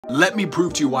Let me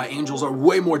prove to you why angels are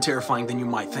way more terrifying than you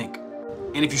might think.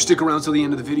 And if you stick around till the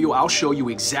end of the video, I'll show you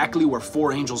exactly where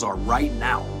 4 angels are right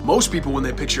now. Most people, when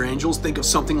they picture angels, think of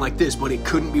something like this, but it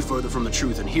couldn't be further from the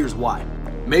truth, and here's why.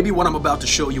 Maybe what I'm about to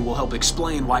show you will help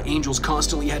explain why angels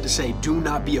constantly had to say, "Do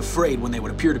not be afraid," when they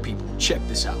would appear to people. Check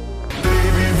this out.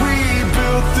 Baby, we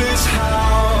built this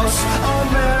house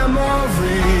on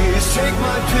memories. Take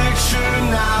my picture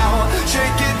now,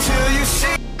 shake it till you see.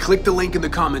 Click the link in the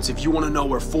comments if you want to know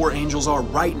where 4 angels are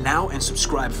right now, and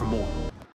subscribe for more.